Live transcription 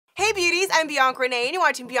I'm Bianca Renee, and you're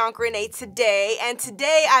watching Bianca Renee Today, and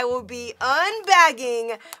today I will be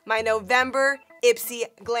unbagging my November IPSY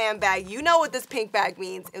Glam Bag. You know what this pink bag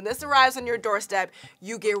means. When this arrives on your doorstep,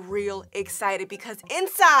 you get real excited because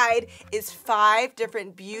inside is 5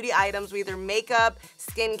 different beauty items, either makeup,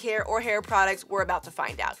 skincare, or hair products. We're about to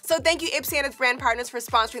find out. So thank you IPSY and its brand partners for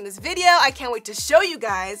sponsoring this video. I can't wait to show you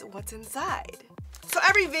guys what's inside. So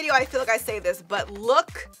every video I feel like I say this, but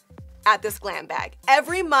look at this glam bag.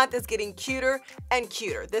 Every month is getting cuter and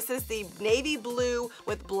cuter. This is the navy blue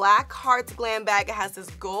with black hearts glam bag. It has this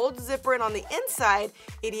gold zipper, and on the inside,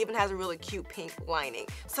 it even has a really cute pink lining.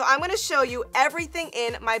 So I'm gonna show you everything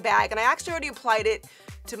in my bag, and I actually already applied it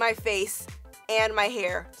to my face and my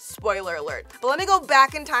hair, spoiler alert. But let me go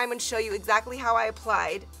back in time and show you exactly how I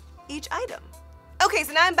applied each item. Okay,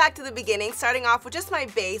 so now I'm back to the beginning, starting off with just my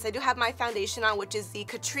base. I do have my foundation on, which is the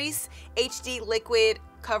Catrice HD Liquid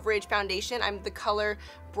Coverage Foundation. I'm the color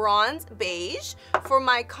Bronze Beige. For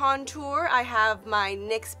my contour, I have my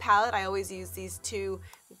NYX palette. I always use these two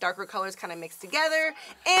darker colors kind of mixed together.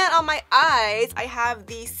 And on my eyes, I have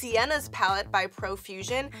the Sienna's palette by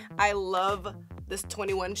Profusion. I love this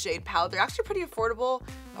 21 shade palette. They're actually pretty affordable,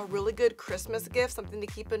 a really good Christmas gift, something to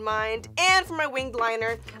keep in mind. And for my winged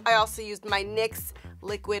liner, I also used my NYX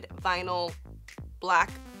Liquid Vinyl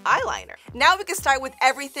Black eyeliner. Now we can start with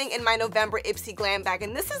everything in my November IPSY Glam Bag,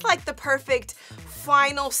 and this is like the perfect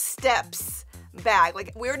final steps bag.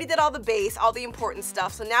 Like, we already did all the base, all the important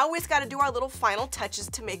stuff, so now we just gotta do our little final touches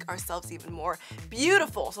to make ourselves even more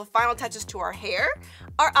beautiful. So final touches to our hair,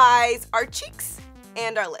 our eyes, our cheeks,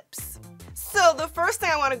 and our lips. So the first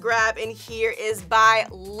thing I want to grab in here is by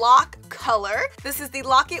Lock Color. This is the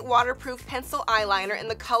Lock It Waterproof Pencil Eyeliner in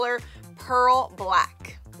the color Pearl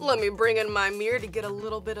Black. Let me bring in my mirror to get a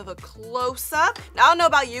little bit of a close-up. Now, I don't know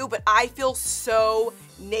about you, but I feel so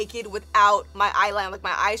naked without my eyeliner. Like,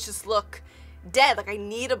 my eyes just look dead. Like, I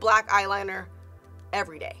need a black eyeliner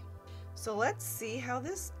every day. So let's see how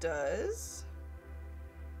this does.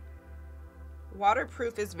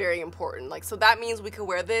 Waterproof is very important. Like, so that means we could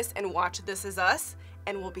wear this and watch This Is Us,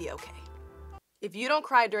 and we'll be okay. If you don't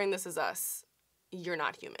cry during This Is Us, you're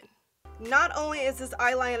not human. Not only is this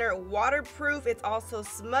eyeliner waterproof, it's also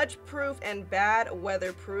smudge proof and bad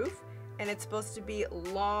weather proof, and it's supposed to be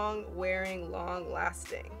long wearing, long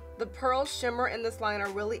lasting. The pearl shimmer in this liner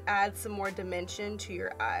really adds some more dimension to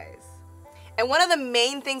your eyes. And one of the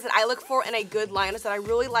main things that I look for in a good liner is that I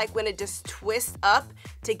really like when it just twists up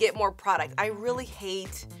to get more product. I really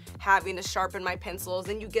hate having to sharpen my pencils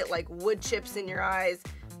and you get like wood chips in your eyes,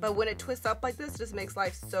 but when it twists up like this, it just makes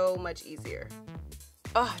life so much easier.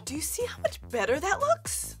 Oh, do you see how much better that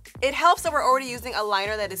looks? It helps that we're already using a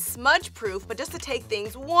liner that is smudge proof, but just to take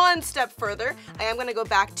things one step further, I am gonna go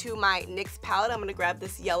back to my NYX palette. I'm gonna grab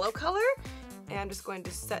this yellow color, and I'm just going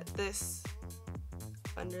to set this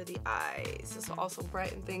under the eyes. This will also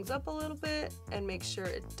brighten things up a little bit and make sure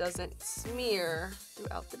it doesn't smear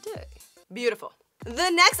throughout the day. Beautiful. The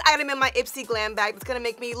next item in my IPSY Glam Bag that's gonna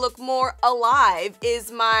make me look more alive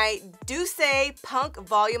is my Douce Punk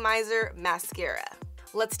Volumizer Mascara.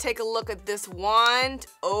 Let's take a look at this wand.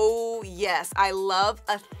 Oh yes, I love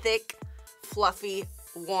a thick, fluffy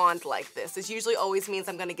wand like this. This usually always means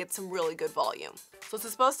I'm gonna get some really good volume. So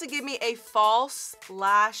it's supposed to give me a false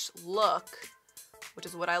lash look, which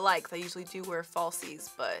is what I like, because I usually do wear falsies,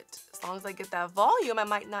 but as long as I get that volume, I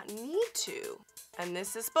might not need to. And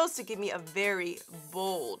this is supposed to give me a very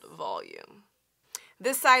bold volume.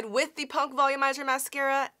 This side with the Punk Volumizer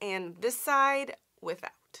Mascara, and this side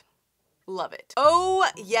without. Love it. Oh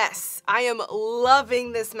yes, I am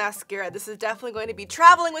loving this mascara. This is definitely going to be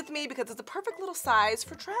traveling with me because it's a perfect little size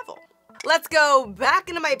for travel. Let's go back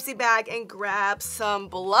into my IPSY bag and grab some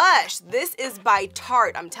blush. This is by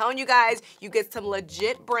Tarte. I'm telling you guys, you get some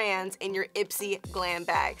legit brands in your IPSY Glam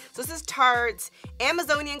Bag. So this is Tarte's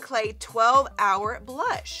Amazonian Clay 12-Hour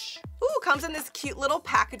Blush. Ooh, comes in this cute little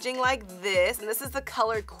packaging like this, and this is the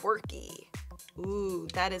color Quirky. Ooh,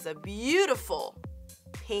 that is a beautiful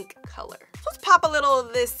pink color. So let's pop a little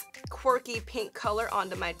of this quirky pink color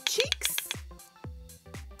onto my cheeks.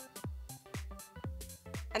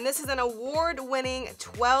 And this is an award-winning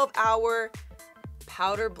 12-hour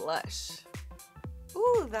powder blush.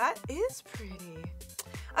 Ooh, that is pretty.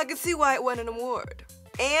 I can see why it won an award.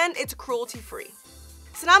 And it's cruelty-free.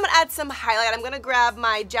 So now I'm gonna add some highlight. I'm gonna grab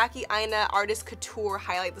my Jackie Aina Artist Couture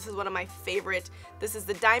highlight. This is one of my favorite. This is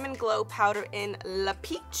the Diamond Glow powder in La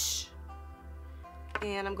Peach.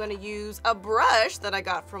 And I'm gonna use a brush that I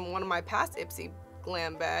got from one of my past IPSY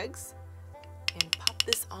Glam Bags and pop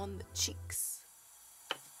this on the cheeks.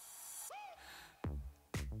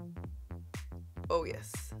 Oh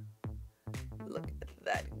yes, look at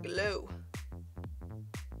that glow.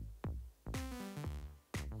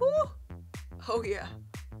 Oh yeah,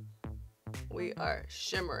 we are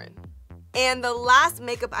shimmering. And the last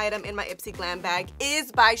makeup item in my IPSY Glam Bag is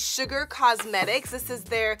by Sugar Cosmetics. This is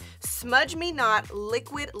their Smudge Me Not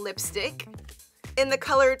Liquid Lipstick in the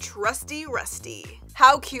color Trusty Rusty.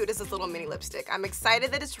 How cute is this little mini lipstick? I'm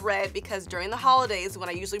excited that it's red because during the holidays when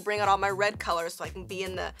I usually bring out all my red colors so I can be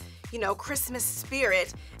in the, you know, Christmas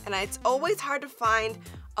spirit, and it's always hard to find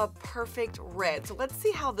a perfect red. So let's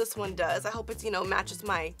see how this one does. I hope it's, you know, matches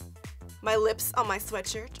my lips on my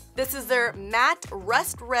sweatshirt. This is their matte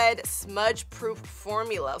rust red smudge proof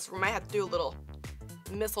formula. So we might have to do a little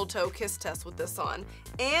mistletoe kiss test with this on.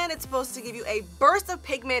 And it's supposed to give you a burst of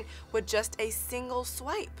pigment with just a single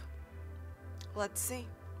swipe. Let's see.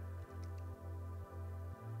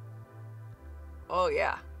 Oh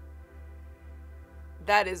yeah.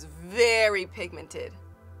 That is very pigmented.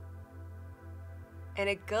 And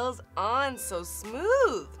it goes on so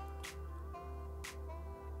smooth.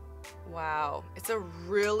 Wow, it's a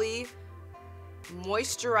really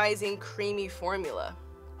moisturizing, creamy formula.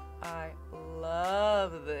 I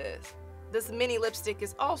love this. This mini lipstick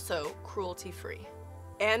is also cruelty-free.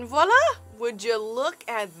 And voila, would you look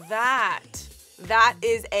at that? That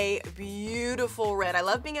is a beautiful red. I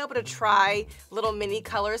love being able to try little mini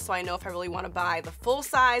colors so I know if I really want to buy the full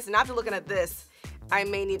size. And after looking at this, I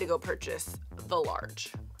may need to go purchase the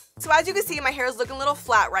large. So as you can see, my hair is looking a little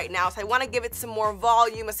flat right now, so I want to give it some more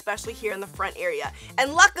volume, especially here in the front area.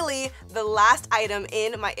 And luckily, the last item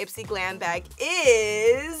in my IPSY Glam Bag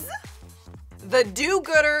is the Do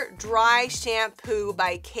Gooder Dry Shampoo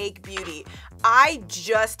by Cake Beauty. I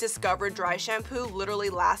just discovered dry shampoo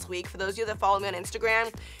literally last week. For those of you that follow me on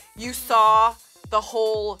Instagram, you saw the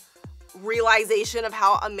whole realization of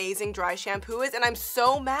how amazing dry shampoo is, and I'm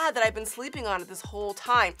so mad that I've been sleeping on it this whole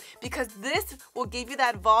time because this will give you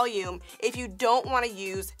that volume if you don't want to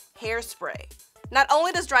use hairspray. Not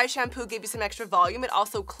only does dry shampoo give you some extra volume, it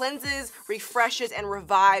also cleanses, refreshes, and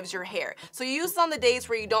revives your hair. So you use it on the days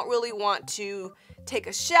where you don't really want to take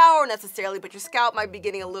a shower necessarily, but your scalp might be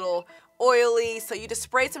getting a little oily, so you just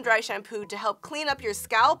spray some dry shampoo to help clean up your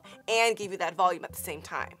scalp and give you that volume at the same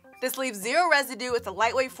time. This leaves zero residue, it's a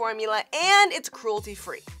lightweight formula, and it's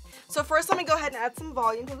cruelty-free. So first let me go ahead and add some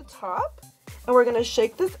volume to the top, and we're gonna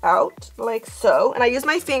shake this out like so. And I use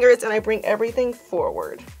my fingers and I bring everything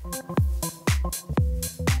forward.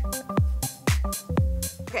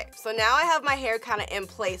 Okay, so now I have my hair kind of in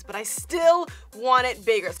place, but I still want it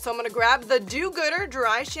bigger. So I'm gonna grab the Do Gooder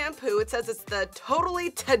Dry Shampoo. It says it's the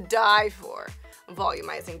totally to die for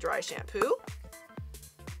volumizing dry shampoo.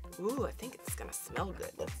 Ooh, I think it's gonna smell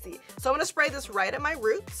good. Let's see. So I'm gonna spray this right at my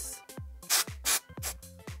roots.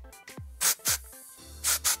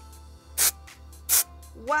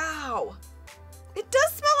 Wow, it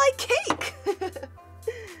does smell like cake.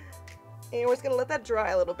 And we're just gonna let that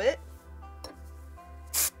dry a little bit.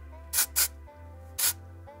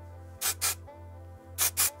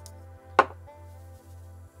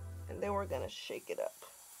 And then we're gonna shake it up.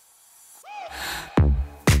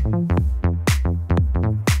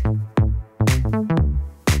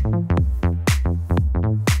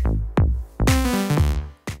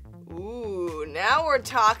 Now we're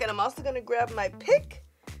talking. I'm also gonna grab my pick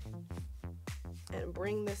and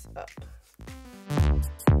bring this up.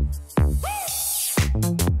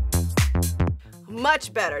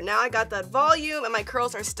 Much better. Now I got that volume and my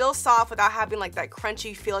curls are still soft without having like that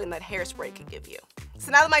crunchy feeling that hairspray can give you.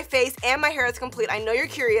 So now that my face and my hair is complete, I know you're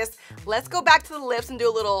curious. Let's go back to the lips and do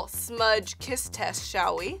a little smudge kiss test,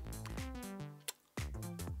 shall we?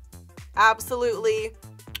 Absolutely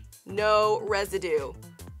no residue.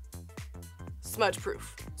 Smudge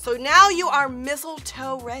proof. So now you are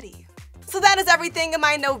mistletoe ready. So that is everything in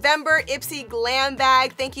my November IPSY Glam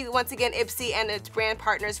Bag. Thank you once again, IPSY and its brand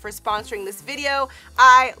partners, for sponsoring this video.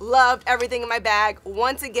 I loved everything in my bag.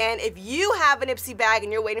 Once again, if you have an IPSY bag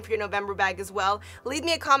and you're waiting for your November bag as well, leave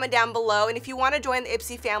me a comment down below. And if you want to join the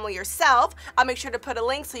IPSY family yourself, I'll make sure to put a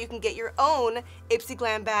link so you can get your own IPSY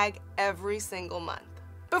Glam Bag every single month.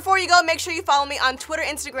 Before you go, make sure you follow me on Twitter,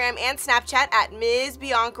 Instagram, and Snapchat at Ms.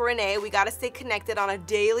 Bianca Renee. We gotta stay connected on a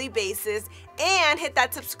daily basis, and hit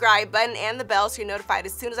that subscribe button and the bell so you're notified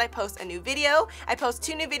as soon as I post a new video. I post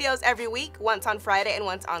 2 new videos every week, once on Friday and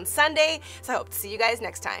once on Sunday, so I hope to see you guys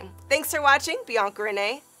next time. Thanks for watching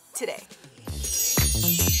BiancaReneeToday.